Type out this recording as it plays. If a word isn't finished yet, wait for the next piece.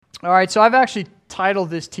All right, so I've actually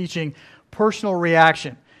titled this teaching Personal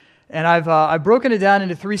Reaction, and I've broken it down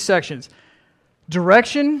into 3 sections: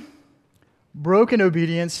 direction, broken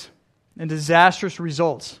obedience, and disastrous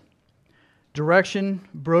results. Direction,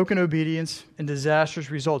 broken obedience, and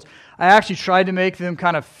disastrous results. I actually tried to make them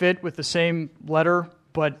kind of fit with the same letter,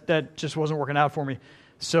 but that just wasn't working out for me.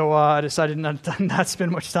 So I decided not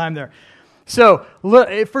spend much time there. So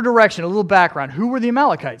for direction, a little background. Who were the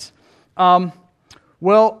Amalekites?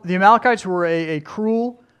 Well, the Amalekites were a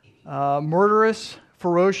cruel, murderous,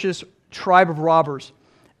 ferocious tribe of robbers.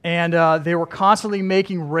 And they were constantly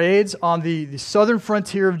making raids on the southern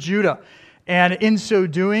frontier of Judah. And in so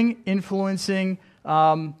doing, influencing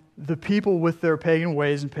the people with their pagan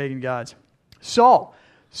ways and pagan gods. Saul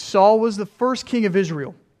was the first king of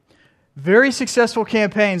Israel. Very successful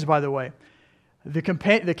campaigns, by the way.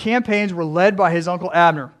 The campaigns were led by his uncle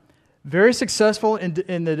Abner. Very successful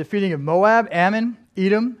in the defeating of Moab, Ammon,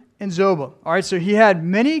 Edom, and Zobah. All right, so he had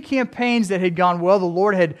many campaigns that had gone well. The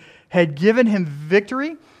Lord had given him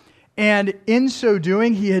victory. And in so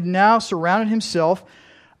doing, he had now surrounded himself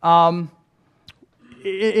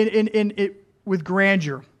with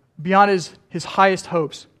grandeur beyond his highest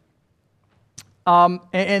hopes.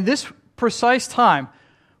 And this precise time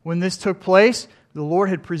when this took place, the Lord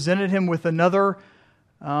had presented him with another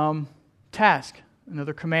task,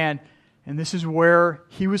 another command. And this is where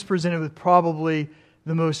he was presented with probably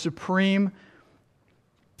the most supreme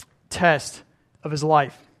test of his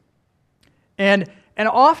life. And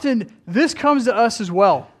often this comes to us as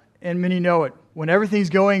well, and many know it. When everything's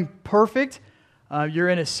going perfect, you're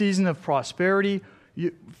in a season of prosperity,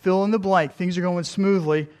 you fill in the blank, things are going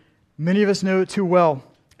smoothly. Many of us know it too well.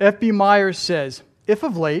 F.B. Myers says, "If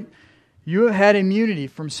of late you have had immunity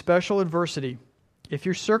from special adversity, if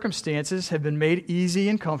your circumstances have been made easy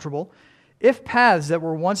and comfortable, if paths that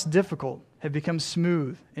were once difficult have become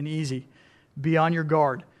smooth and easy, be on your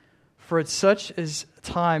guard. For at such as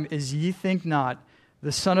time as ye think not,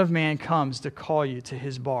 the Son of Man comes to call you to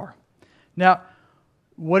his bar." Now,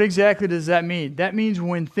 what exactly does that mean? That means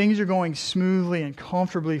when things are going smoothly and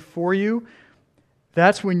comfortably for you,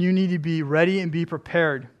 that's when you need to be ready and be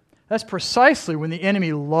prepared. That's precisely when the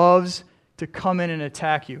enemy loves to come in and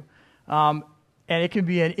attack you. And it can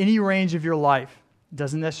be in any range of your life. It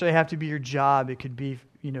doesn't necessarily have to be your job. It could be,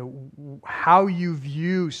 how you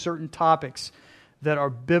view certain topics that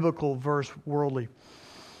are biblical versus worldly.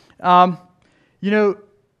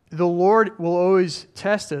 The Lord will always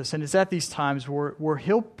test us, and it's at these times where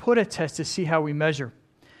He'll put a test to see how we measure.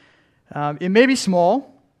 It may be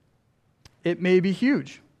small, it may be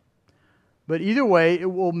huge, but either way,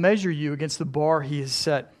 it will measure you against the bar He has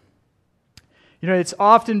set. It's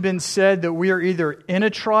often been said that we are either in a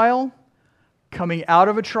trial, coming out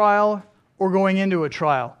of a trial, or going into a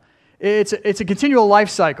trial. It's a continual life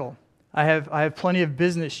cycle. I have plenty of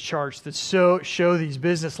business charts that show these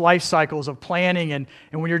business life cycles of planning, and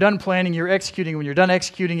when you're done planning, you're executing. When you're done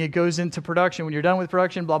executing, it goes into production. When you're done with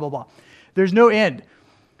production, blah, blah, blah. There's no end,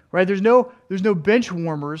 right? There's no bench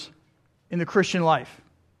warmers in the Christian life.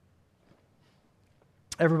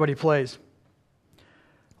 Everybody plays.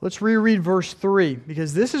 Let's reread verse 3,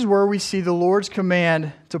 because this is where we see the Lord's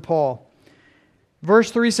command to Paul.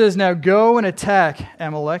 Verse 3 says, "Now go and attack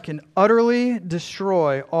Amalek and utterly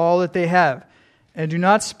destroy all that they have, and do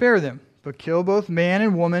not spare them, but kill both man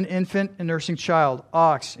and woman, infant and nursing child,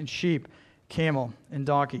 ox and sheep, camel and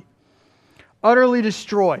donkey." Utterly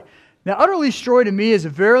destroy. Now, utterly destroy to me is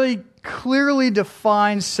a very clearly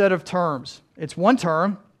defined set of terms. It's one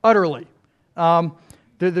term, utterly.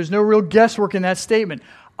 There's no real guesswork in that statement.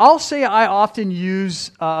 I'll say I often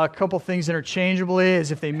use a couple things interchangeably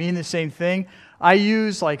as if they mean the same thing. I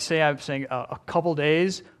use, I'm saying a couple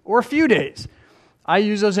days or a few days. I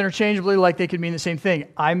use those interchangeably like they could mean the same thing.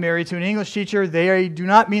 I'm married to an English teacher. They do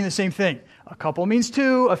not mean the same thing. A couple means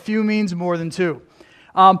 2. A few means more than 2.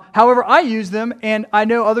 However, I use them, and I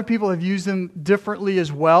know other people have used them differently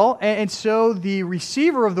as well. And so the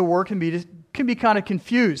receiver of the word can be kind of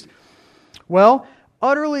confused. Well,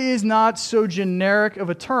 utterly is not so generic of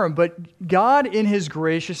a term, but God in His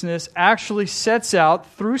graciousness actually sets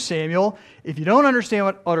out through Samuel, if you don't understand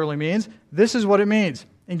what utterly means, this is what it means,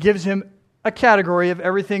 and gives him a category of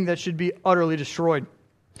everything that should be utterly destroyed.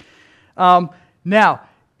 Now,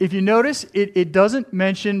 if you notice, it doesn't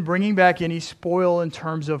mention bringing back any spoil in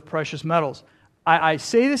terms of precious metals. I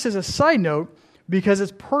say this as a side note because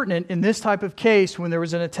it's pertinent in this type of case when there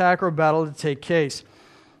was an attack or a battle to take place.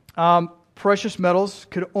 Precious metals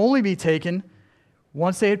could only be taken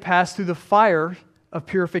once they had passed through the fire of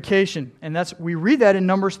purification. And we read that in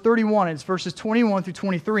Numbers 31. It's verses 21 through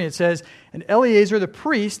 23. It says, "And Eleazar the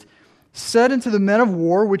priest said unto the men of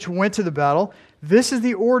war which went to the battle, This is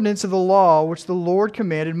the ordinance of the law which the Lord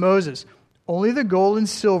commanded Moses. Only the gold and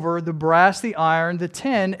silver, the brass, the iron, the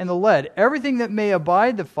tin, and the lead, everything that may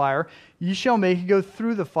abide the fire, ye shall make it go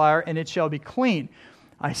through the fire, and it shall be clean.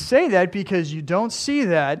 I say that because you don't see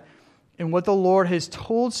that in what the Lord has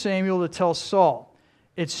told Samuel to tell Saul.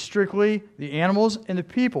 It's strictly the animals and the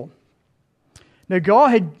people. Now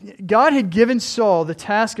God had given Saul the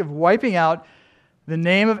task of wiping out the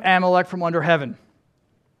name of Amalek from under heaven.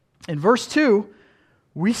 In verse 2,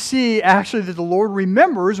 we see actually that the Lord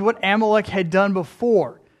remembers what Amalek had done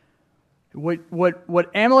before.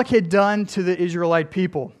 What Amalek had done to the Israelite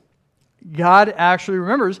people. God actually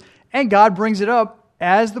remembers, and God brings it up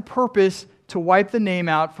as the purpose to wipe the name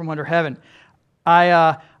out from under heaven.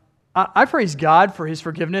 I praise God for His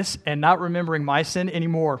forgiveness and not remembering my sin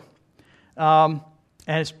anymore. And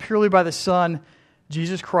it's purely by the Son,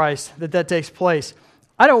 Jesus Christ, that takes place.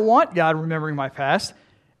 I don't want God remembering my past.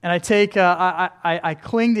 And I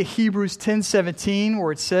cling to Hebrews 10:17,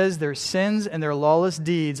 where it says, Their sins and their lawless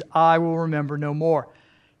deeds I will remember no more.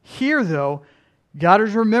 Here, though, God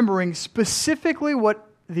is remembering specifically what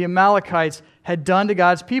the Amalekites had done to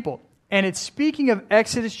God's people. And it's speaking of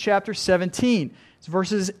Exodus chapter 17. It's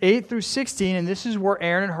verses 8 through 16, and this is where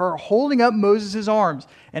Aaron and Hur are holding up Moses' arms.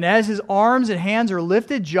 And as his arms and hands are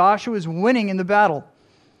lifted, Joshua is winning in the battle.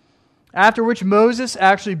 After which Moses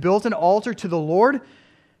actually built an altar to the Lord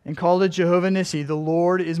and called it Jehovah Nissi, the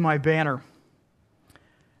Lord is my banner.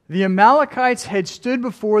 The Amalekites had stood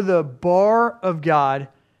before the bar of God.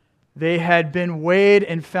 They had been weighed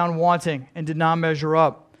and found wanting and did not measure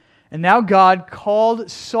up. And now God called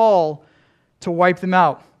Saul to wipe them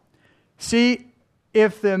out. See,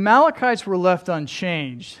 if the Amalekites were left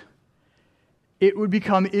unchanged, it would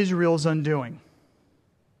become Israel's undoing.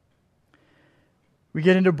 We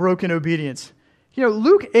get into broken obedience.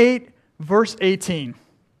 Luke 8, verse 18.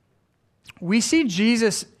 We see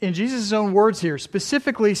Jesus, in Jesus' own words here,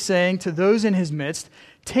 specifically saying to those in His midst,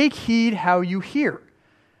 take heed how you hear.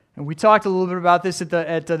 And we talked a little bit about this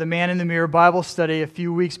at the Man in the Mirror Bible study a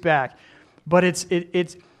few weeks back. But it's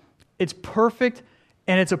perfect,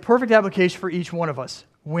 and it's a perfect application for each one of us.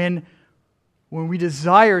 When we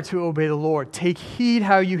desire to obey the Lord, take heed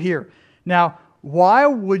how you hear. Now, why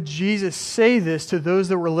would Jesus say this to those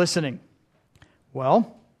that were listening?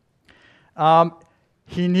 Well,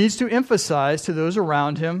 He needs to emphasize to those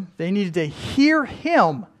around Him, they needed to hear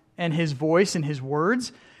Him and His voice and His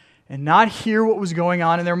words, and not hear what was going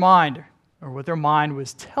on in their mind, or what their mind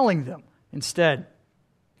was telling them instead.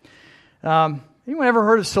 Anyone ever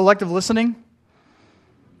heard of selective listening?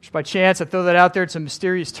 Just by chance, I throw that out there. It's a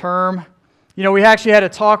mysterious term. We actually had a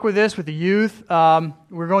talk with this with the youth.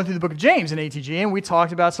 We were going through the book of James in ATG, and we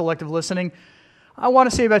talked about selective listening, I want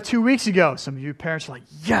to say about 2 weeks ago. Some of you parents are like,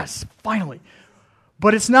 yes, finally.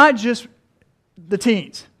 But it's not just the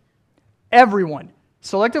teens. Everyone.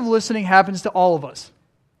 Selective listening happens to all of us.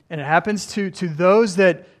 And it happens to those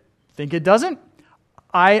that think it doesn't.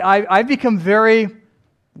 I've become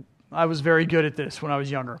I was very good at this when I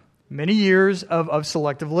was younger. Many years of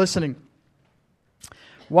selective listening.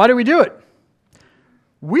 Why do we do it?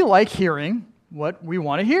 We like hearing what we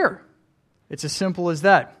want to hear. It's as simple as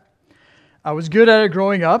that. I was good at it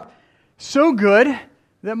growing up. So good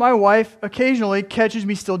that my wife occasionally catches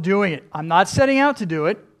me still doing it. I'm not setting out to do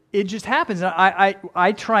it. It just happens.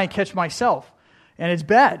 I try and catch myself, and it's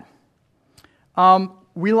bad.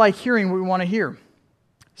 We like hearing what we want to hear.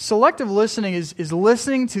 Selective listening is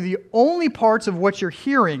listening to the only parts of what you're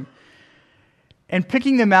hearing and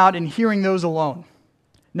picking them out and hearing those alone.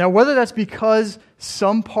 Now, whether that's because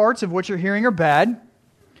some parts of what you're hearing are bad,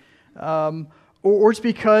 or it's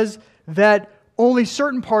because that only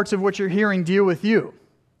certain parts of what you're hearing deal with you,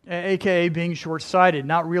 aka being short-sighted,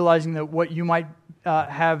 not realizing that what you might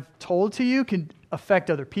have told to you can affect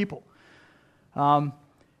other people.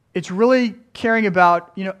 It's really caring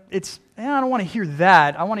about, I don't want to hear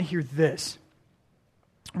that. I want to hear this.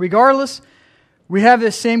 Regardless, we have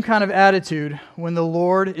this same kind of attitude when the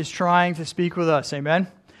Lord is trying to speak with us. Amen?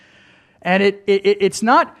 And it's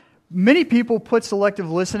not, many people put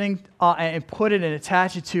selective listening and put it and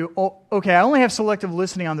attach it to, I only have selective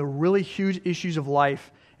listening on the really huge issues of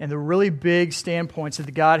life and the really big standpoints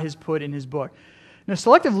that God has put in His book. Now,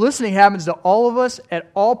 selective listening happens to all of us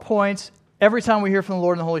at all points, every time we hear from the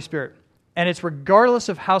Lord and the Holy Spirit. And it's regardless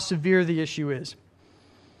of how severe the issue is.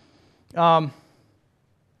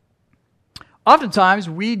 Oftentimes,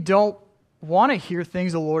 we don't want to hear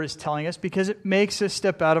things the Lord is telling us because it makes us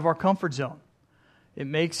step out of our comfort zone. It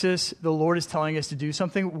makes us, the Lord is telling us to do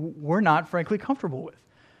something we're not, frankly, comfortable with.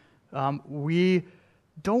 We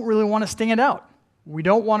don't really want to stand out. we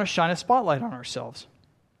don't want to shine a spotlight on ourselves.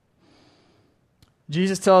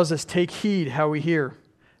 Jesus tells us, take heed how we hear.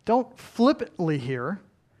 Don't flippantly hear.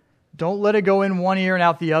 Don't let it go in one ear and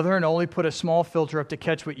out the other and only put a small filter up to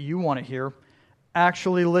catch what you want to hear.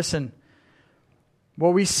 Actually listen.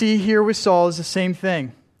 What we see here with Saul is the same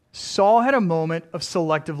thing. Saul had a moment of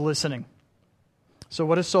selective listening. So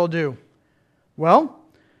what does Saul do? Well,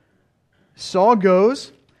 Saul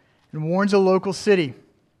goes and warns a local city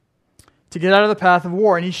to get out of the path of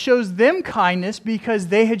war. And he shows them kindness because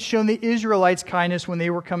they had shown the Israelites kindness when they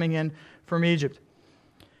were coming in from Egypt.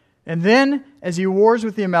 And then, as he wars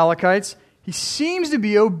with the Amalekites, he seems to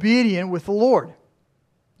be obedient with the Lord.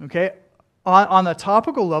 Okay? On the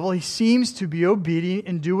topical level, he seems to be obedient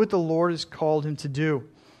and do what the Lord has called him to do.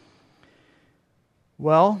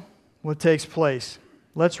 Well, what takes place?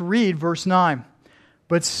 Let's read verse 9.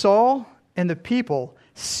 But Saul and the people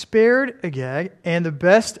spared Agag and the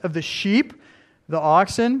best of the sheep, the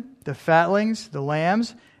oxen, the fatlings, the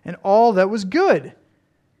lambs, and all that was good,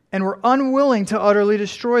 and were unwilling to utterly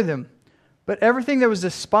destroy them. But everything that was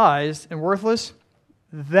despised and worthless,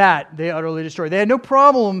 that they utterly destroyed. They had no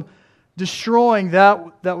problem destroying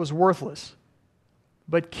that was worthless,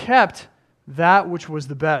 but kept that which was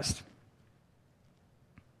the best.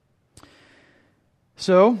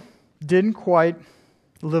 So, didn't quite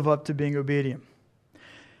live up to being obedient.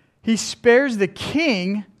 He spares the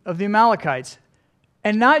king of the Amalekites.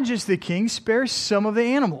 And not just the king, spares some of the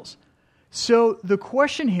animals. So the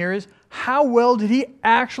question here is, how well did he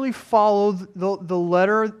actually follow the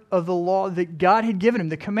letter of the law that God had given him,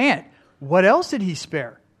 the command? What else did he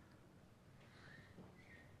spare?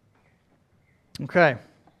 Okay.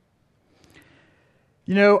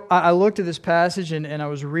 You know, I looked at this passage and I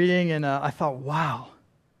was reading and I thought, wow,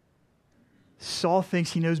 Saul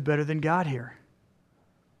thinks he knows better than God here.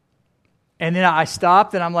 And then I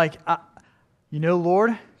stopped and I'm like, you know,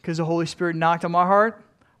 Lord, because the Holy Spirit knocked on my heart,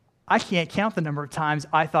 I can't count the number of times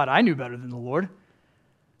I thought I knew better than the Lord.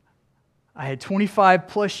 I had 25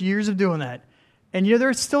 plus years of doing that. And you know, there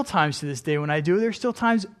are still times to this day when I do it. There's still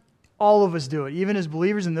times all of us do it. Even as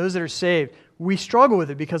believers and those that are saved, we struggle with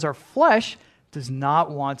it because our flesh does not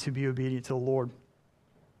want to be obedient to the Lord.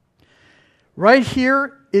 Right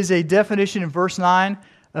here is a definition in verse 9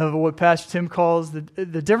 of what Pastor Tim calls the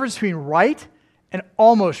difference between right and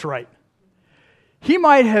almost right. He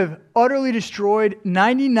might have utterly destroyed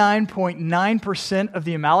 99.9% of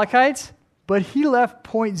the Amalekites, but he left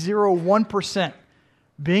 0.01%,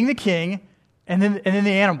 being the king and then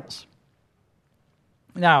the animals.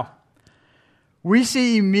 Now, we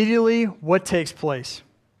see immediately what takes place.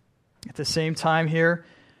 At the same time here,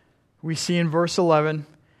 we see in verse 11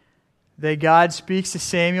 that God speaks to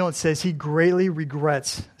Samuel and says he greatly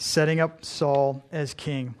regrets setting up Saul as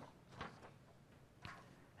king.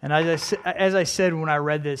 And as I said when I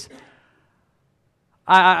read this,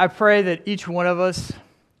 I pray that each one of us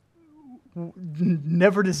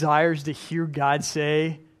never desires to hear God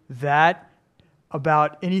say that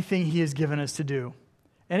about anything he has given us to do.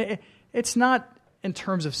 And it's not in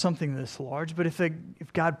terms of something this large, but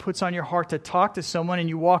if God puts on your heart to talk to someone and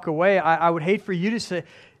you walk away, I would hate for you to say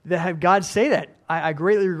that, have God say that. I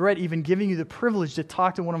greatly regret even giving you the privilege to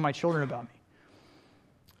talk to one of my children about me.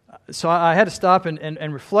 So I had to stop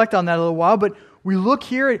and reflect on that a little while, but we look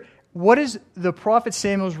here at what is the prophet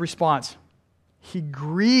Samuel's response. He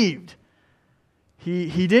grieved.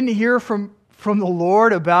 He didn't hear from the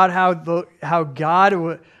Lord about how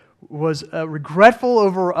God was regretful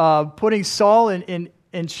over putting Saul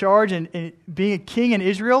in charge and being a king in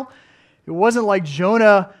Israel. It wasn't like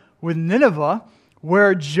Jonah with Nineveh,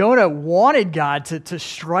 where Jonah wanted God to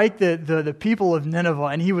strike the people of Nineveh,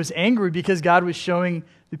 and he was angry because God was showing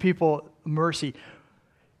the people mercy.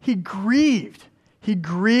 He grieved. He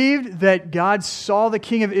grieved that God saw the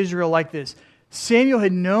king of Israel like this. Samuel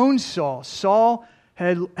had known Saul. Saul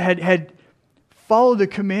had followed the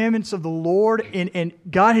commandments of the Lord, and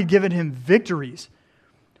God had given him victories.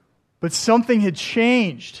 But something had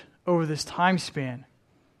changed over this time span.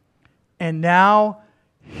 And now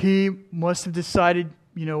he must have decided,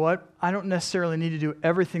 you know what? I don't necessarily need to do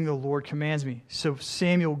everything the Lord commands me. So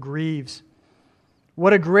Samuel grieves.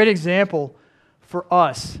 What a great example for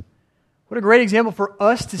us. What a great example for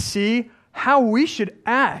us to see how we should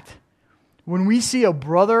act when we see a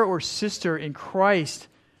brother or sister in Christ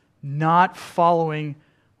not following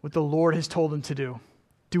what the Lord has told them to do.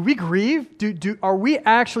 Do we grieve? Are we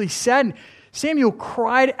actually saddened? Samuel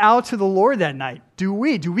cried out to the Lord that night. Do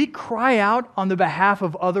we? Do we cry out on the behalf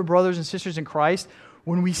of other brothers and sisters in Christ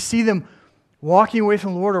when we see them walking away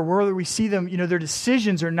from the Lord, or whether we see them, their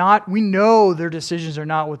decisions are not, we know their decisions are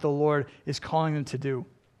not what the Lord is calling them to do.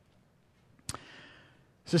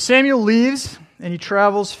 So Samuel leaves, and he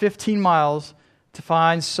travels 15 miles to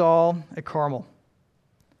find Saul at Carmel.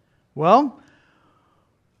 Well,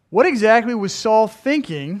 what exactly was Saul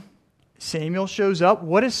thinking? Samuel shows up.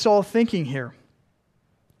 What is Saul thinking here?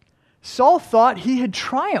 Saul thought he had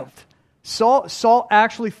triumphed. Saul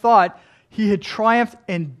actually thought he had triumphed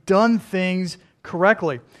and done things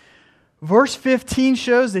correctly. Verse 15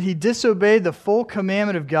 shows that he disobeyed the full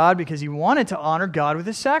commandment of God because he wanted to honor God with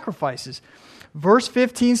his sacrifices. Verse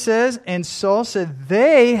 15 says, "And Saul said,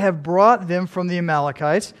 'They have brought them from the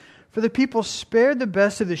Amalekites, for the people spared the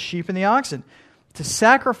best of the sheep and the oxen to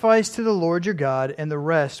sacrifice to the Lord your God, and the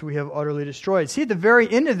rest we have utterly destroyed.'" See, at the very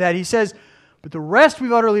end of that, he says, "But the rest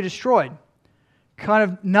we've utterly destroyed." Kind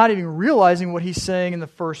of not even realizing what he's saying in the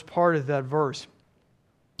first part of that verse.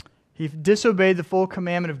 He disobeyed the full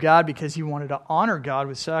commandment of God because he wanted to honor God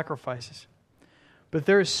with sacrifices. But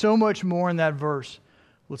there is so much more in that verse.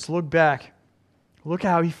 Let's look back. Look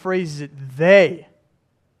how he phrases it. They,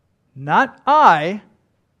 not I,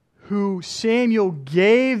 who Samuel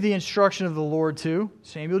gave the instruction of the Lord to.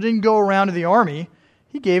 Samuel didn't go around to the army.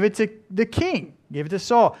 He gave it to the king. He gave it to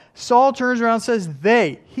Saul. Saul turns around and says,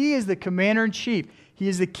 they. He is the commander-in-chief. He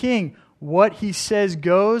is the king. What he says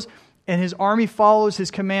goes, and his army follows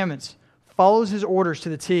his commandments, follows his orders to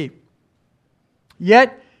the T.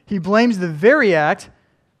 Yet, he blames the very act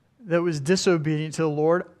that was disobedient to the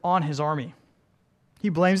Lord on his army. He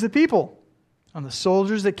blames the people, on the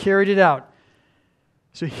soldiers that carried it out.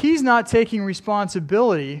 So he's not taking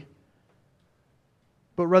responsibility,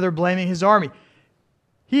 but rather blaming his army.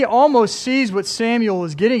 He almost sees what Samuel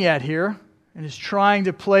is getting at here and is trying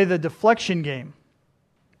to play the deflection game.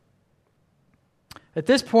 At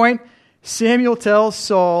this point, Samuel tells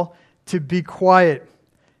Saul to be quiet.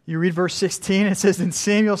 You read verse 16, it says, "Then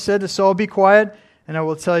Samuel said to Saul, 'Be quiet, and I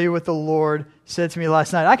will tell you what the Lord said to me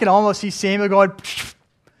last night.'" I can almost see Samuel going,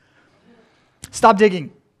 "Stop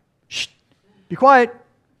digging. Shh. Be quiet."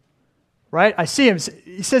 Right? I see him.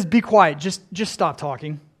 He says, "Be quiet. Just stop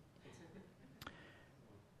talking."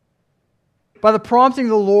 By the prompting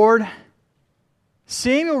of the Lord,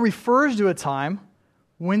 Samuel refers to a time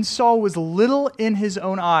when Saul was little in his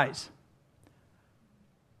own eyes.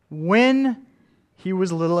 When he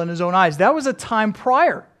was little in his own eyes. That was a time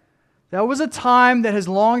prior. That was a time that has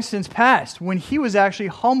long since passed, when he was actually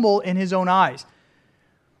humble in his own eyes.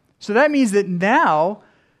 So that means that now,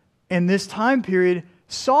 in this time period,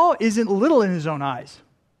 Saul isn't little in his own eyes.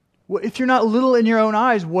 Well, if you're not little in your own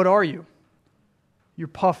eyes, what are you? You're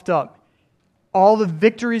puffed up. All the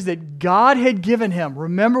victories that God had given him.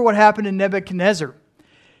 Remember what happened to Nebuchadnezzar.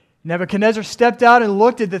 Nebuchadnezzar stepped out and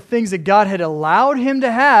looked at the things that God had allowed him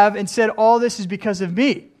to have and said, "All this is because of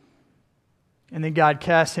me." And then God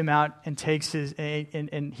casts him out and takes his,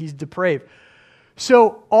 and he's depraved.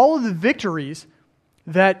 So all of the victories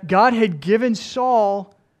that God had given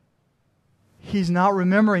Saul, he's not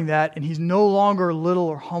remembering that, and he's no longer little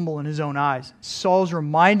or humble in his own eyes. Saul's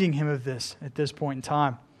reminding him of this at this point in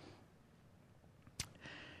time.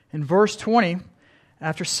 In verse 20,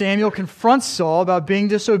 after Samuel confronts Saul about being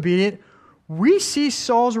disobedient, we see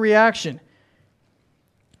Saul's reaction.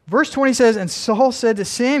 Verse 20 says, "And Saul said to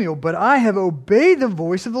Samuel, 'But I have obeyed the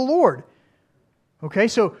voice of the Lord.'" Okay,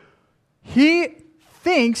 so he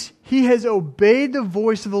thinks he has obeyed the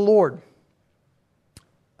voice of the Lord.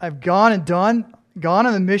 "I've gone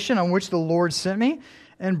on the mission on which the Lord sent me,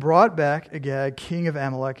 and brought back Agag, king of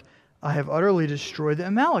Amalek. I have utterly destroyed the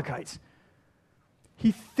Amalekites."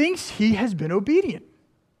 He thinks he has been obedient.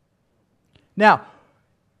 Now,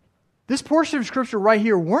 this portion of Scripture right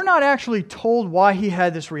here, we're not actually told why he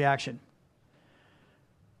had this reaction.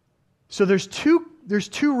 So there's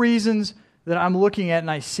two reasons that I'm looking at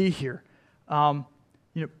and I see here.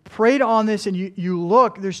 Prayed on this and you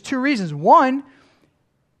look, there's two reasons. One,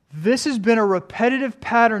 this has been a repetitive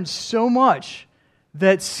pattern so much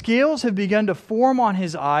that scales have begun to form on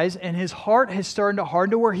his eyes and his heart has started to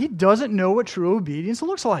harden to where he doesn't know what true obedience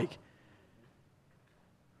looks like.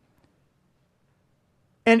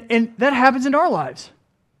 And that happens in our lives.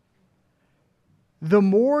 The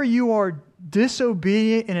more you are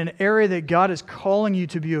disobedient in an area that God is calling you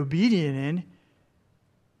to be obedient in,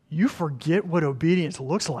 you forget what obedience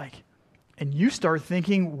looks like. And you start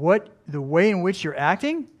thinking the way in which you're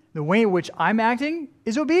acting, the way in which I'm acting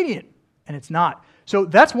is obedient. And it's not. So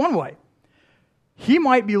that's one way. He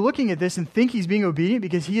might be looking at this and think he's being obedient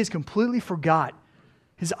because he has completely forgot.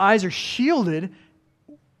 His eyes are shielded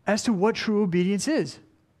as to what true obedience is.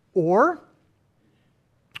 Or,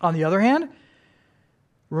 on the other hand,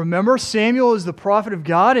 remember Samuel is the prophet of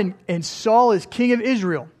God and Saul is king of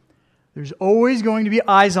Israel. There's always going to be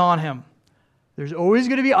eyes on him. There's always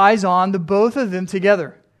going to be eyes on the both of them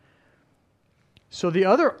together. So the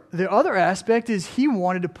other aspect is he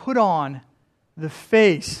wanted to put on the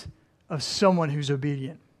face of someone who's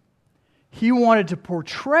obedient. He wanted to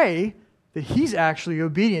portray that he's actually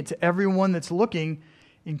obedient to everyone that's looking,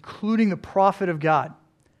 including the prophet of God.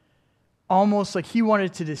 Almost like he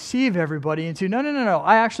wanted to deceive everybody into, no,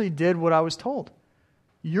 I actually did what I was told.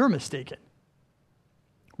 You're mistaken.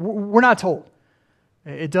 We're not told.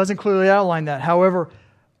 It doesn't clearly outline that. However,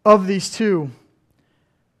 of these two,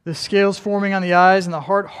 the scales forming on the eyes and the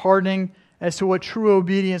heart hardening as to what true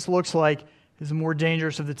obedience looks like is the more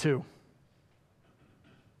dangerous of the two.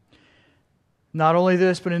 Not only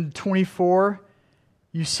this, but in 24,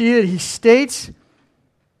 you see that he states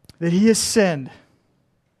that he has sinned.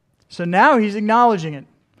 So now he's acknowledging it.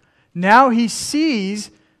 Now he sees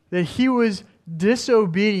that he was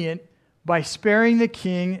disobedient by sparing the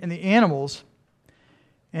king and the animals.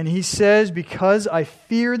 And he says, because I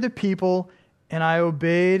feared the people and I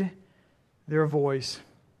obeyed their voice.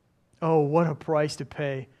 Oh, what a price to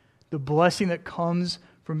pay. The blessing that comes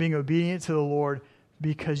from being obedient to the Lord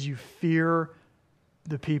because you fear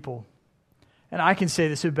the people. And I can say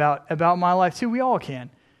this about my life too. We all can.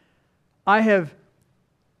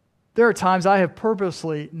 There are times I have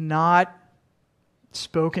purposely not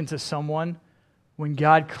spoken to someone when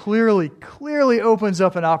God clearly opens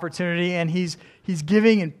up an opportunity and He's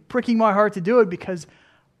giving and pricking my heart to do it because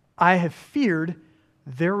I have feared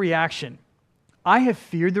their reaction. I have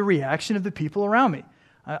feared the reaction of the people around me.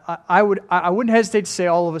 I wouldn't hesitate to say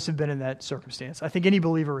all of us have been in that circumstance. I think any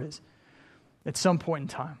believer is at some point in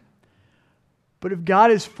time. But if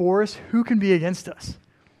God is for us, who can be against us?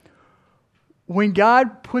 When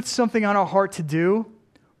God puts something on our heart to do,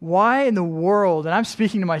 why in the world, and I'm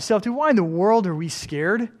speaking to myself too, why in the world are we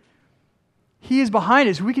scared? He is behind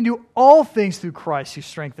us. We can do all things through Christ who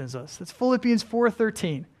strengthens us. That's Philippians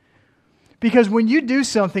 4:13. Because when you do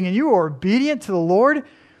something and you are obedient to the Lord,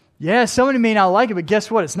 yeah, somebody may not like it, but guess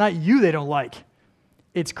what? It's not you they don't like.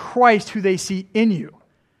 It's Christ who they see in you.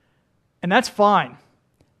 And that's fine.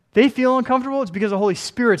 They feel uncomfortable, it's because the Holy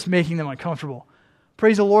Spirit's making them uncomfortable.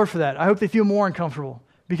 Praise the Lord for that. I hope they feel more uncomfortable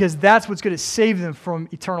because that's what's going to save them from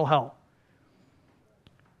eternal hell.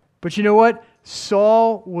 But you know what?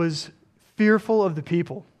 Saul was fearful of the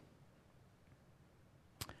people.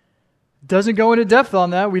 Doesn't go into depth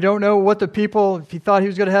on that. We don't know what the people, if he thought he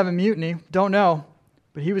was going to have a mutiny, don't know.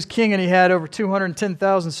 But he was king and he had over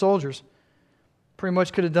 210,000 soldiers. Pretty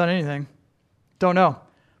much could have done anything. Don't know.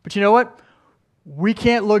 But you know what? We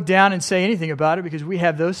can't look down and say anything about it because we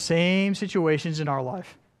have those same situations in our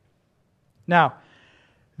life. Now,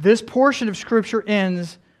 this portion of Scripture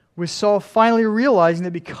ends with Saul finally realizing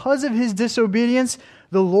that because of his disobedience,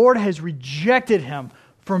 the Lord has rejected him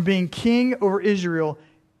from being king over Israel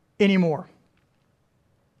anymore.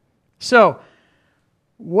 So,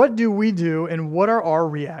 what do we do and what are our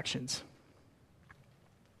reactions?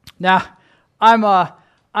 Now, I'm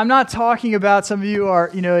not talking about some of you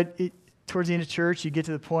are, towards the end of church, you get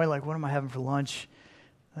to the point like, what am I having for lunch?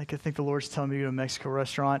 Like, I think the Lord's telling me to go to a Mexico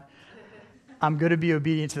restaurant. I'm going to be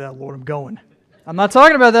obedient to that, Lord. I'm going. I'm not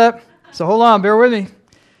talking about that. So hold on, bear with me.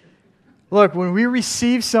 Look, when we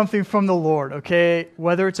receive something from the Lord, okay,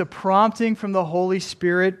 whether it's a prompting from the Holy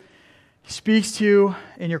Spirit, He speaks to you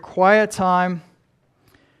in your quiet time,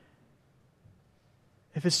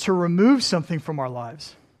 if it's to remove something from our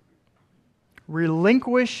lives,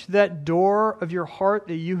 relinquish that door of your heart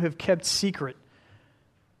that you have kept secret,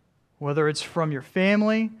 whether it's from your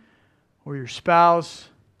family or your spouse,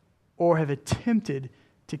 or have attempted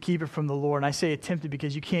to keep it from the Lord. And I say attempted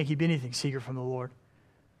because you can't keep anything secret from the Lord.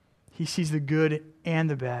 He sees the good and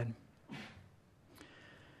the bad.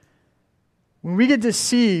 When we get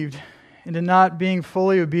deceived into not being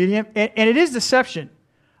fully obedient, and it is deception.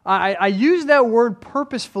 I use that word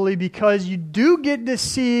purposefully because you do get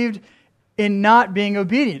deceived in not being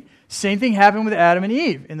obedient. Same thing happened with Adam and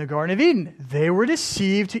Eve in the Garden of Eden. They were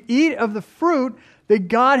deceived to eat of the fruit that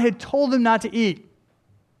God had told them not to eat.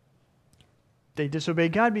 They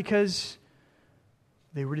disobeyed God because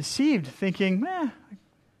they were deceived, thinking,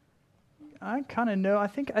 I kind of know. I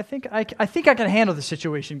think I can handle the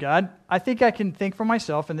situation, God. I think I can think for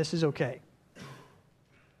myself, and this is okay.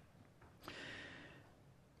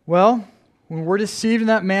 Well, when we're deceived in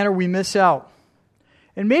that manner, we miss out.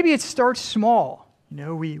 And maybe it starts small.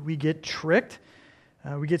 We get tricked.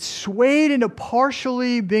 We get swayed into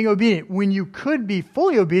partially being obedient. When you could be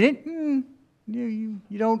fully obedient,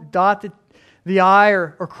 you don't dot the I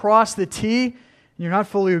or cross the T, and you're not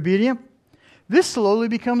fully obedient. This slowly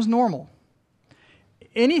becomes normal.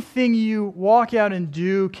 Anything you walk out and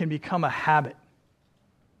do can become a habit.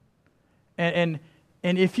 And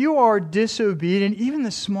if you are disobedient, even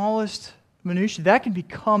the smallest minutiae, that can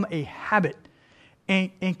become a habit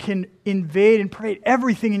and can invade and permeate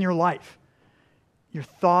everything in your life. Your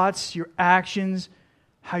thoughts, your actions,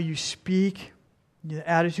 how you speak, the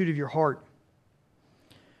attitude of your heart.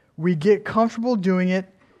 We get comfortable doing it,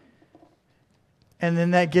 and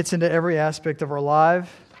then that gets into every aspect of our lives,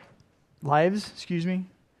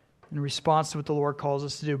 in response to what the Lord calls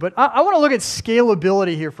us to do. But I want to look at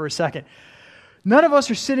scalability here for a second. None of us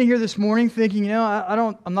are sitting here this morning thinking,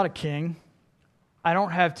 I'm not a king. I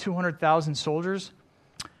don't have 200,000 soldiers.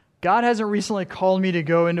 God hasn't recently called me to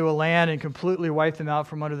go into a land and completely wipe them out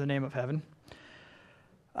from under the name of heaven.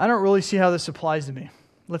 I don't really see how this applies to me.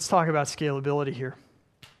 Let's talk about scalability here.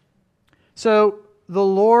 So, the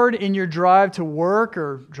Lord, in your drive to work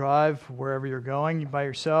or drive wherever you're going by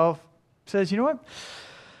yourself, says, you know what?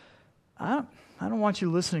 I don't want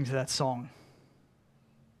you listening to that song.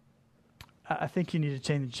 I think you need to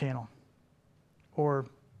change the channel. Or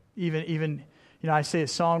even I say a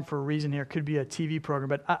song for a reason here. It could be a TV program,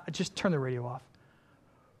 but just turn the radio off.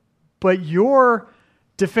 But your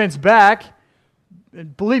defense back,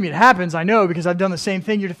 believe me, it happens. I know because I've done the same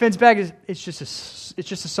thing. Your defense back is it's just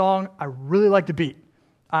a song. I really like the beat.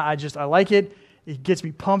 I like it. It gets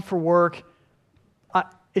me pumped for work.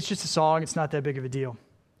 It's just a song. It's not that big of a deal.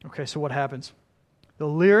 Okay, so what happens? The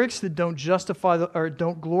lyrics that don't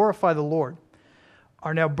don't glorify the Lord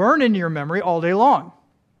are now burned into your memory all day long.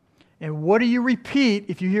 And what do you repeat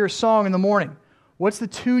if you hear a song in the morning? What's the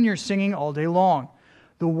tune you're singing all day long?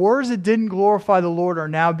 The words that didn't glorify the Lord are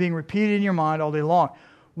now being repeated in your mind all day long.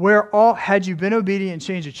 Had you been obedient and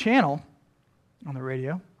changed a channel on the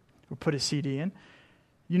radio or put a CD in,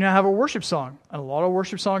 you now have a worship song. And a lot of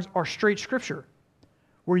worship songs are straight scripture.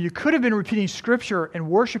 Where you could have been repeating scripture and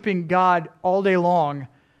worshiping God all day long,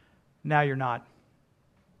 now you're not.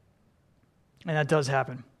 And that does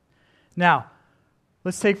happen. Now,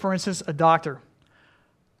 let's take, for instance, a doctor.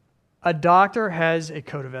 A doctor has a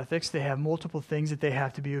code of ethics. They have multiple things that they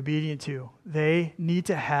have to be obedient to. They need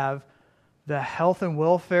to have the health and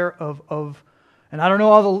welfare of and I don't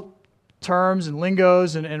know all the terms and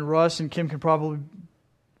lingos, and Russ and Kim can probably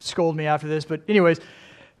scold me after this, but anyways,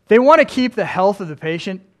 they want to keep the health of the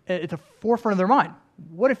patient at the forefront of their mind.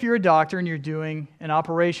 What if you're a doctor and you're doing an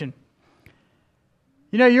operation?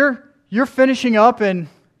 You're finishing up and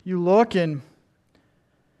you look and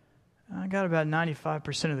I got about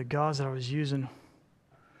 95% of the gauze that I was using.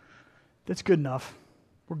 That's good enough.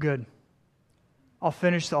 We're good. I'll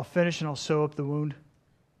finish and I'll sew up the wound.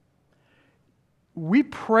 We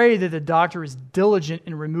pray that the doctor is diligent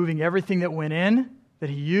in removing everything that went in, that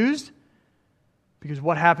he used, because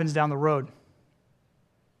what happens down the road?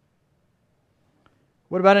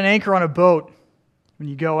 What about an anchor on a boat? When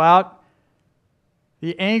you go out,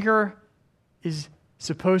 the anchor is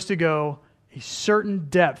supposed to go a certain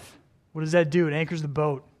depth. What does that do? It anchors the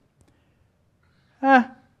boat. You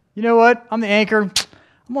know what? I'm the anchor.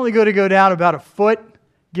 I'm only going to go down about a foot,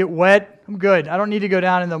 get wet. I'm good. I don't need to go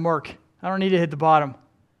down in the murk. I don't need to hit the bottom.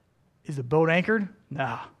 Is the boat anchored?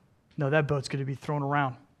 No, that boat's going to be thrown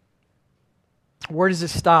around. Where does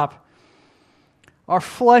this stop? Our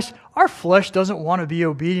flesh doesn't want to be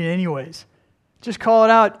obedient anyways. Just call it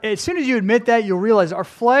out. As soon as you admit that, you'll realize our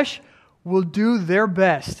flesh will do their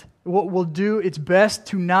best. Will do its best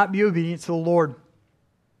to not be obedient to the Lord.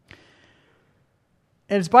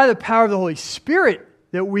 And it's by the power of the Holy Spirit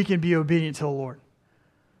that we can be obedient to the Lord.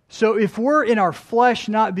 So if we're in our flesh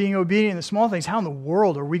not being obedient in the small things, how in the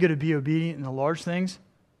world are we going to be obedient in the large things?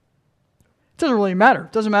 It doesn't really matter.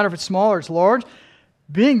 It doesn't matter if it's small or it's large.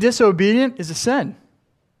 Being disobedient is a sin.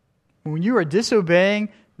 When you are disobeying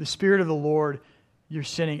the Spirit of the Lord, you're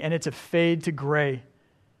sinning, and it's a fade to gray.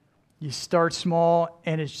 You start small,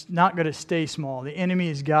 and it's not going to stay small. The enemy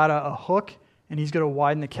has got a hook, and he's going to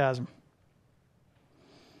widen the chasm.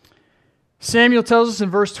 Samuel tells us in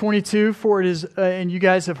verse 22, for it is, and you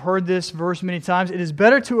guys have heard this verse many times, it is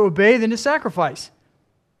better to obey than to sacrifice.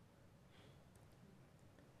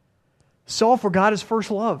 Saul forgot his first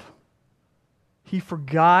love. He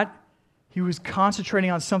forgot. He was concentrating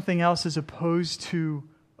on something else as opposed to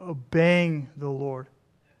obeying the Lord.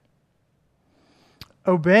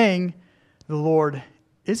 Obeying the Lord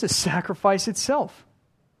is a sacrifice itself.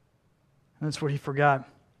 And that's what he forgot.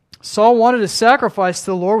 Saul wanted to sacrifice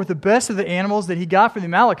to the Lord with the best of the animals that he got from the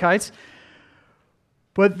Amalekites,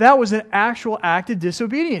 but that was an actual act of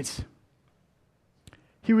disobedience.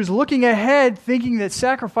 He was looking ahead thinking that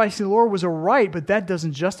sacrificing to the Lord was a right, but that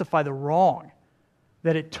doesn't justify the wrong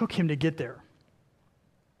that it took him to get there.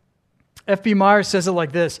 F.B. Myers says it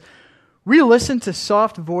like this: we listen to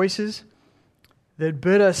soft voices that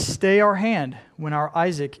bid us stay our hand when our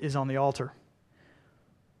Isaac is on the altar.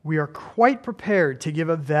 we are quite prepared to give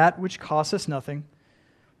up that which costs us nothing,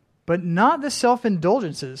 but not the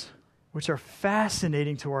self-indulgences which are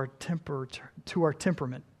fascinating to our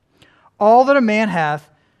temperament. All that a man hath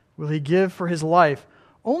will he give for his life.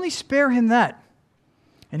 Only spare him that,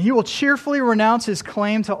 and he will cheerfully renounce his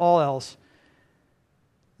claim to all else.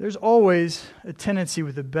 There's always a tendency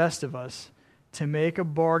with the best of us to make a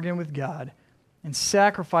bargain with God and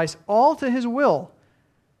sacrifice all to his will,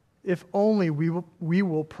 if only we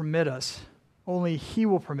will permit us, only he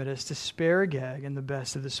will permit us to spare a gag and the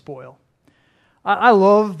best of the spoil. I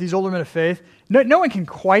love these older men of faith. No one can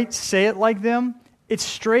quite say it like them. It's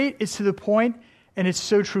straight, it's to the point, and it's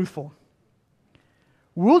so truthful.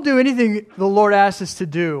 We'll do anything the Lord asks us to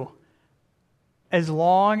do as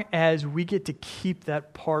long as we get to keep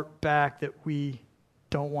that part back that we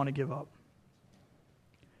don't want to give up.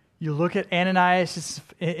 You look at Ananias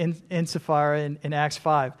and Sapphira in Acts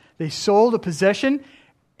 5. They sold a possession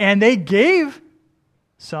and they gave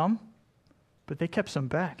some, but they kept some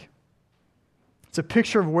back. It's a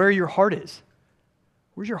picture of where your heart is.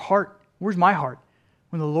 Where's your heart? Where's my heart?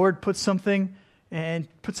 When the Lord puts something on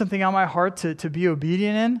my heart to be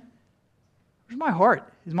obedient in, where's my heart?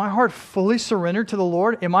 Is my heart fully surrendered to the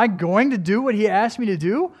Lord? Am I going to do what he asked me to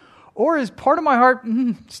do? Or is part of my heart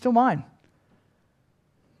still mine?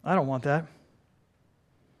 I don't want that.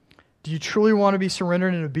 Do you truly want to be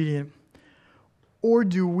surrendered and obedient? Or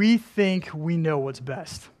do we think we know what's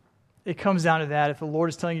best? It comes down to that. If the Lord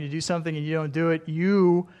is telling you to do something and you don't do it,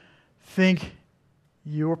 you think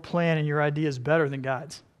your plan and your idea is better than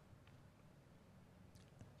God's.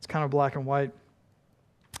 It's kind of black and white.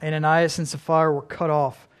 Ananias and Sapphira were cut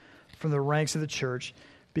off from the ranks of the church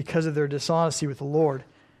because of their dishonesty with the Lord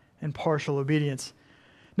and partial obedience.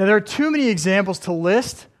 Now, there are too many examples to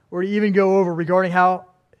list or to even go over regarding how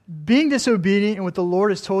being disobedient in what the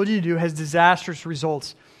Lord has told you to do has disastrous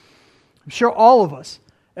results. I'm sure all of us,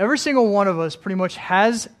 every single one of us pretty much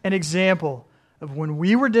has an example of when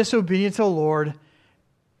we were disobedient to the Lord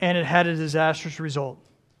and it had a disastrous result,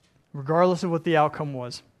 regardless of what the outcome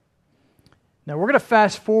was. Now, we're going to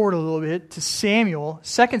fast forward a little bit to Samuel,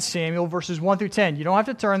 2 Samuel, verses 1 through 10. You don't have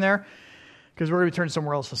to turn there because we're going to be turning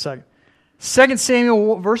somewhere else in a second. 2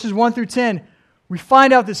 Samuel, verses 1 through 10, we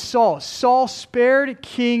find out that Saul spared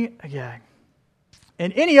King Agag.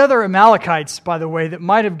 And any other Amalekites, by the way, that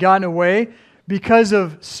might have gotten away because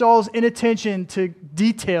of Saul's inattention to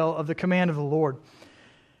detail of the command of the Lord.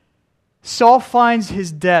 Saul finds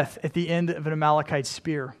his death at the end of an Amalekite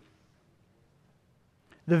spear.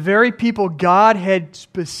 The very people God had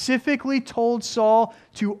specifically told Saul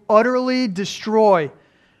to utterly destroy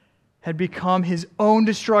had become his own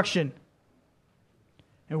destruction.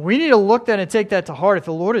 And we need to look at that and take that to heart. If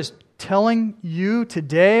the Lord is telling you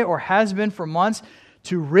today or has been for months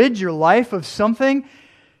to rid your life of something,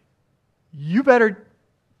 you better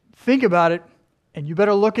think about it and you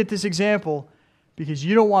better look at this example because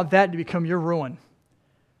you don't want that to become your ruin.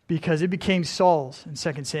 Because it became Saul's in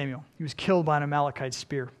 2 Samuel. He was killed by an Amalekite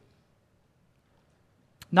spear.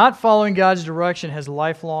 Not following God's direction has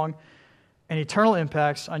lifelong and eternal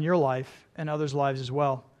impacts on your life and others' lives as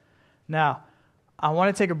well. Now, I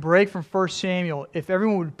want to take a break from 1 Samuel. If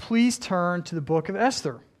everyone would please turn to the book of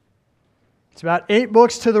Esther. It's about 8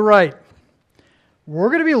 books to the right. We're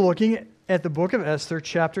going to be looking at the book of Esther,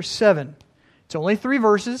 chapter 7. It's only 3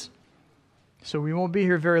 verses, so we won't be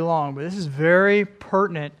here very long, but this is very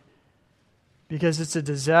pertinent because it's a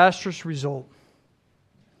disastrous result.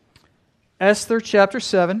 Esther chapter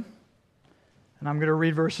 7, and I'm going to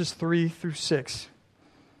read verses 3 through 6.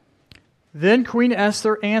 Then Queen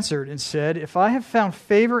Esther answered and said, "If I have found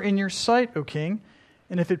favor in your sight, O king,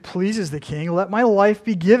 and if it pleases the king, let my life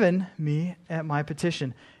be given me at my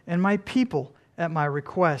petition, and my people at my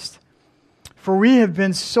request. For we have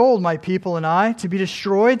been sold, my people and I, to be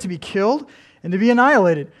destroyed, to be killed, and to be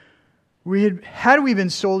annihilated. Had we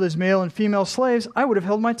been sold as male and female slaves, I would have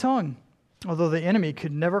held my tongue, although the enemy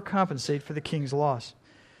could never compensate for the king's loss."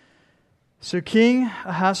 So King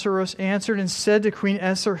Ahasuerus answered and said to Queen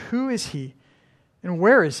Esther, "Who is he, and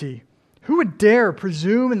where is he? Who would dare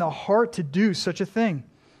presume in the heart to do such a thing?"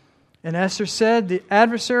 And Esther said, "The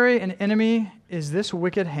adversary and enemy is this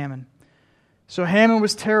wicked Haman." So Haman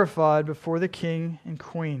was terrified before the king and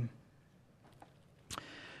queen.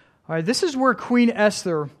 All right, this is where Queen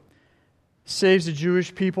Esther saves the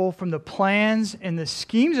Jewish people from the plans and the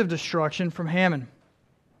schemes of destruction from Haman.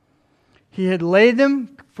 He had laid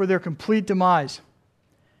them for their complete demise.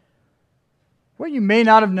 What you may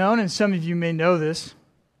not have known, and some of you may know this,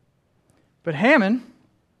 but Haman,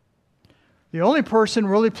 the only person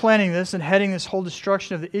really planning this and heading this whole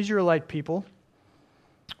destruction of the Israelite people,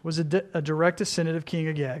 was a direct descendant of King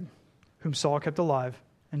Agag, whom Saul kept alive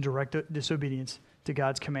in direct disobedience to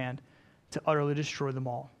God's command to utterly destroy them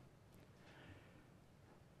all.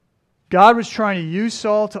 God was trying to use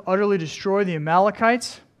Saul to utterly destroy the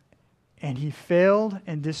Amalekites, and he failed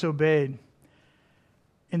and disobeyed.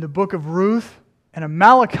 In the book of Ruth, an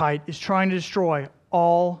Amalekite is trying to destroy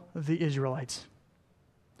all of the Israelites.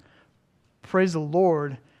 Praise the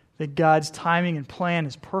Lord that God's timing and plan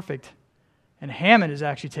is perfect, and Haman is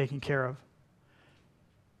actually taken care of,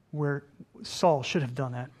 where Saul should have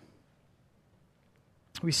done that.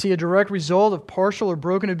 We see a direct result of partial or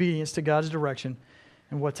broken obedience to God's direction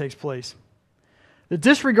and what takes place. The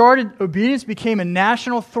disregarded obedience became a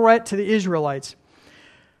national threat to the Israelites.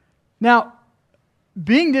 Now,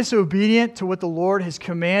 being disobedient to what the Lord has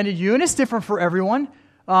commanded you, and it's different for everyone,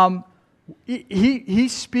 He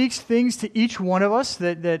speaks things to each one of us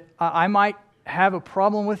that I might have a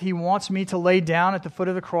problem with. He wants me to lay down at the foot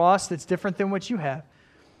of the cross that's different than what you have.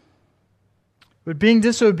 But being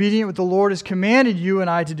disobedient what the Lord has commanded you and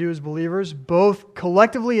I to do as believers, both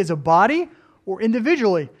collectively as a body or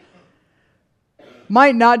individually,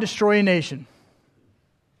 might not destroy a nation.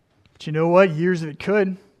 But you know what? Years of it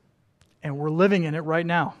could, and we're living in it right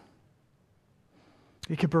now.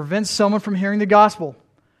 It could prevent someone from hearing the gospel,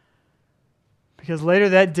 because later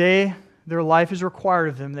that day, their life is required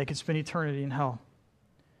of them. They could spend eternity in hell.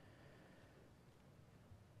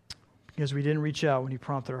 Because we didn't reach out when He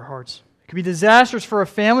prompted our hearts. It could be disastrous for a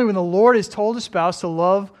family when the Lord has told a spouse to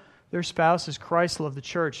love their spouse as Christ loved the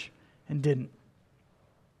church and didn't.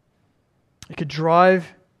 It could drive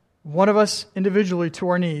one of us individually to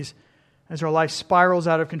our knees as our life spirals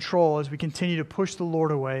out of control as we continue to push the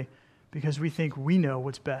Lord away because we think we know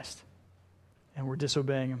what's best and we're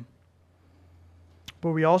disobeying Him.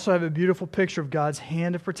 But we also have a beautiful picture of God's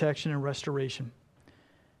hand of protection and restoration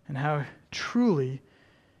and how truly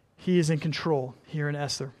He is in control here in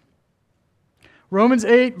Esther. Romans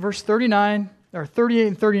 8, verse 38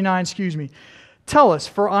 and 39, tell us,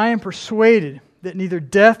 for I am persuaded that neither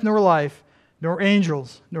death nor life, nor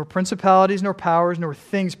angels, nor principalities, nor powers, nor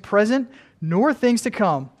things present, nor things to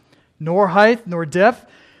come, nor height, nor depth,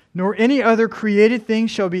 nor any other created thing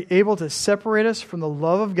shall be able to separate us from the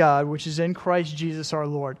love of God, which is in Christ Jesus our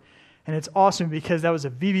Lord. And it's awesome because that was a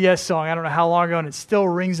VBS song, I don't know how long ago, and it still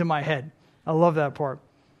rings in my head. I love that part.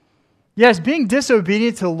 Yes, being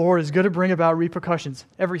disobedient to the Lord is going to bring about repercussions.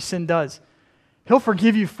 Every sin does. He'll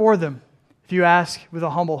forgive you for them if you ask with a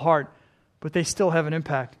humble heart, but they still have an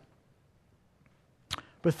impact.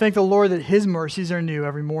 But thank the Lord that His mercies are new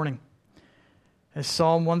every morning. As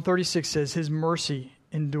Psalm 136 says, His mercy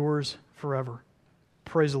endures forever.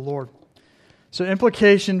 Praise the Lord. So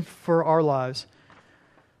implication for our lives.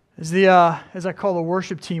 As I call the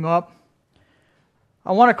worship team up,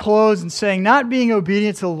 I want to close in saying not being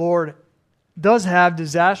obedient to the Lord does have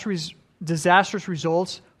disastrous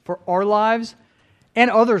results for our lives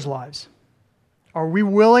and others' lives. Are we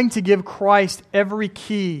willing to give Christ every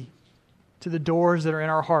key to the doors that are in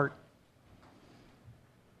our heart?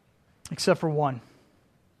 Except for one.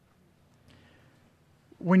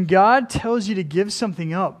 When God tells you to give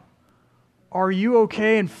something up, are you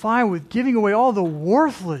okay and fine with giving away all the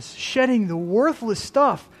worthless, shedding the worthless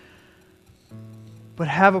stuff, but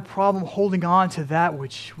have a problem holding on to that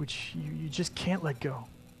which you just can't let go?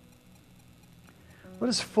 Let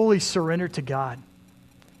us fully surrender to God.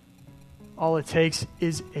 All it takes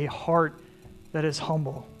is a heart that is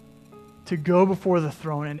humble to go before the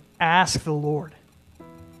throne and ask the Lord,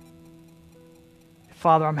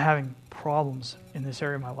 Father, I'm having problems in this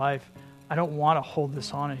area of my life. I don't want to hold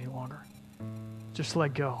this on any longer. Just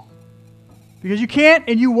let go. Because you can't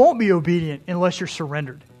and you won't be obedient unless you're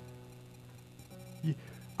surrendered.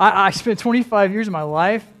 I spent 25 years of my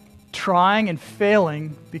life trying and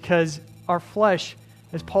failing because our flesh,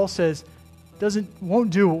 as Paul says, won't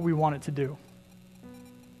do what we want it to do.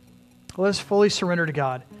 Let us fully surrender to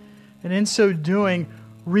God. And in so doing,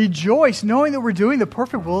 rejoice knowing that we're doing the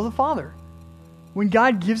perfect will of the Father. When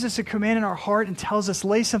God gives us a command in our heart and tells us,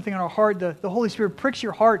 lay something on our heart, the Holy Spirit pricks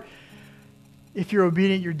your heart. If you're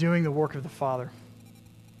obedient, you're doing the work of the Father.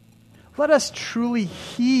 Let us truly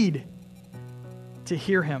heed to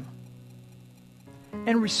hear Him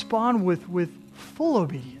and respond with full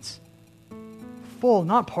obedience. Full,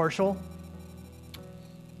 not partial.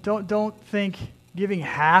 Don't think giving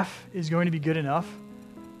half is going to be good enough.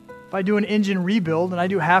 If I do an engine rebuild and I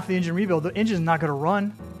do half the engine rebuild, the engine's not going to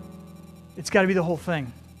run. It's got to be the whole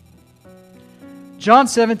thing. John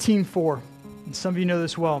 17:4, and some of you know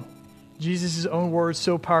this well. Jesus' own words,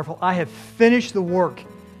 so powerful. I have finished the work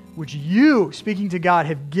which you, speaking to God,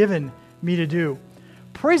 have given me to do.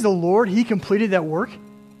 Praise the Lord, He completed that work.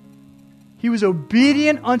 He was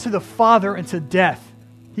obedient unto the Father unto death.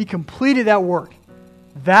 He completed that work.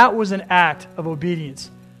 That was an act of obedience.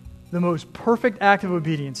 The most perfect act of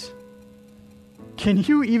obedience. Can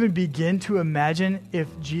you even begin to imagine if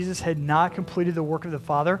Jesus had not completed the work of the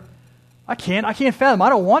Father? I can't fathom. I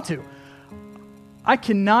don't want to. I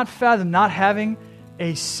cannot fathom not having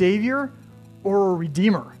a Savior or a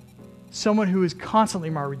Redeemer. Someone who is constantly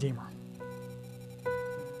my Redeemer.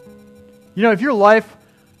 You know, if your life,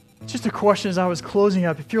 just a question as I was closing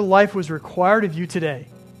up, if your life was required of you today,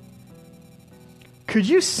 could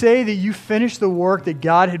you say that you finished the work that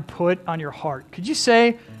God had put on your heart? Could you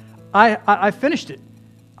say, I finished it.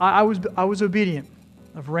 I was obedient.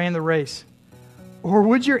 I've ran the race. Or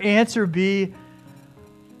would your answer be,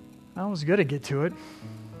 I was good to get to it.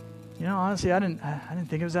 You know, honestly, I didn't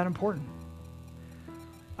think it was that important.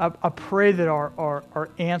 I pray that our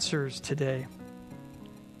answers today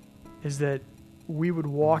is that we would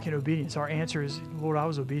walk in obedience. Our answer is, Lord, I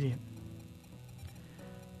was obedient.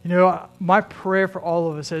 You know, my prayer for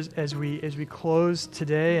all of us as we close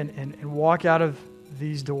today and walk out of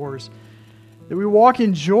these doors, that we walk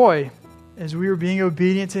in joy as we are being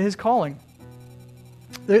obedient to His calling.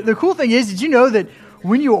 The cool thing is, did you know that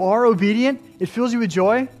when you are obedient, it fills you with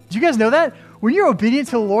joy? Do you guys know that? When you're obedient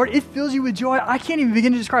to the Lord, it fills you with joy. I can't even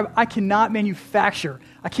begin to describe. I cannot manufacture.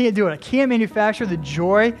 I can't do it. I can't manufacture the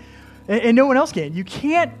joy, and no one else can. You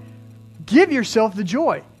can't give yourself the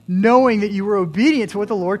joy knowing that you were obedient to what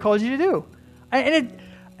the Lord calls you to do. And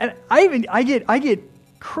I get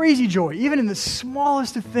crazy joy, even in the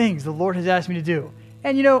smallest of things the Lord has asked me to do.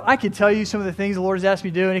 And, you know, I could tell you some of the things the Lord has asked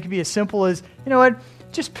me to do, and it could be as simple as, you know what,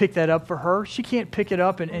 just pick that up for her. She can't pick it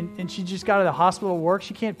up, and she just got out of the hospital to work.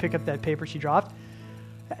 She can't pick up that paper she dropped.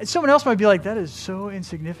 Someone else might be like, that is so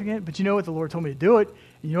insignificant, but you know what? The Lord told me to do it.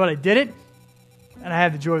 And you know what? I did it, and I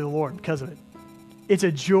had the joy of the Lord because of it. It's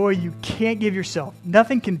a joy you can't give yourself.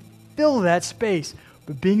 Nothing can fill that space,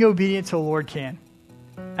 but being obedient to the Lord can.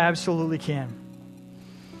 Absolutely can.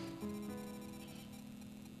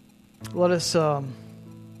 Let's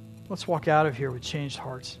walk out of here with changed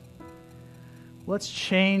hearts. Let's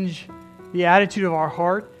change the attitude of our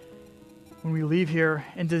heart when we leave here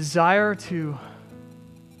and desire to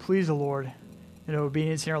please the Lord in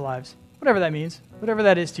obedience in our lives. Whatever that means, whatever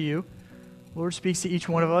that is to you. The Lord speaks to each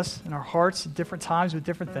one of us in our hearts at different times with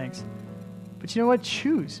different things. But you know what?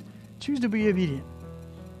 Choose to be obedient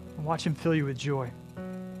and watch Him fill you with joy.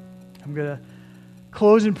 I'm going to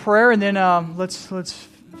close in prayer, and then let's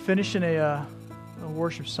finish in a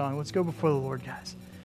worship song. Let's go before the Lord, guys.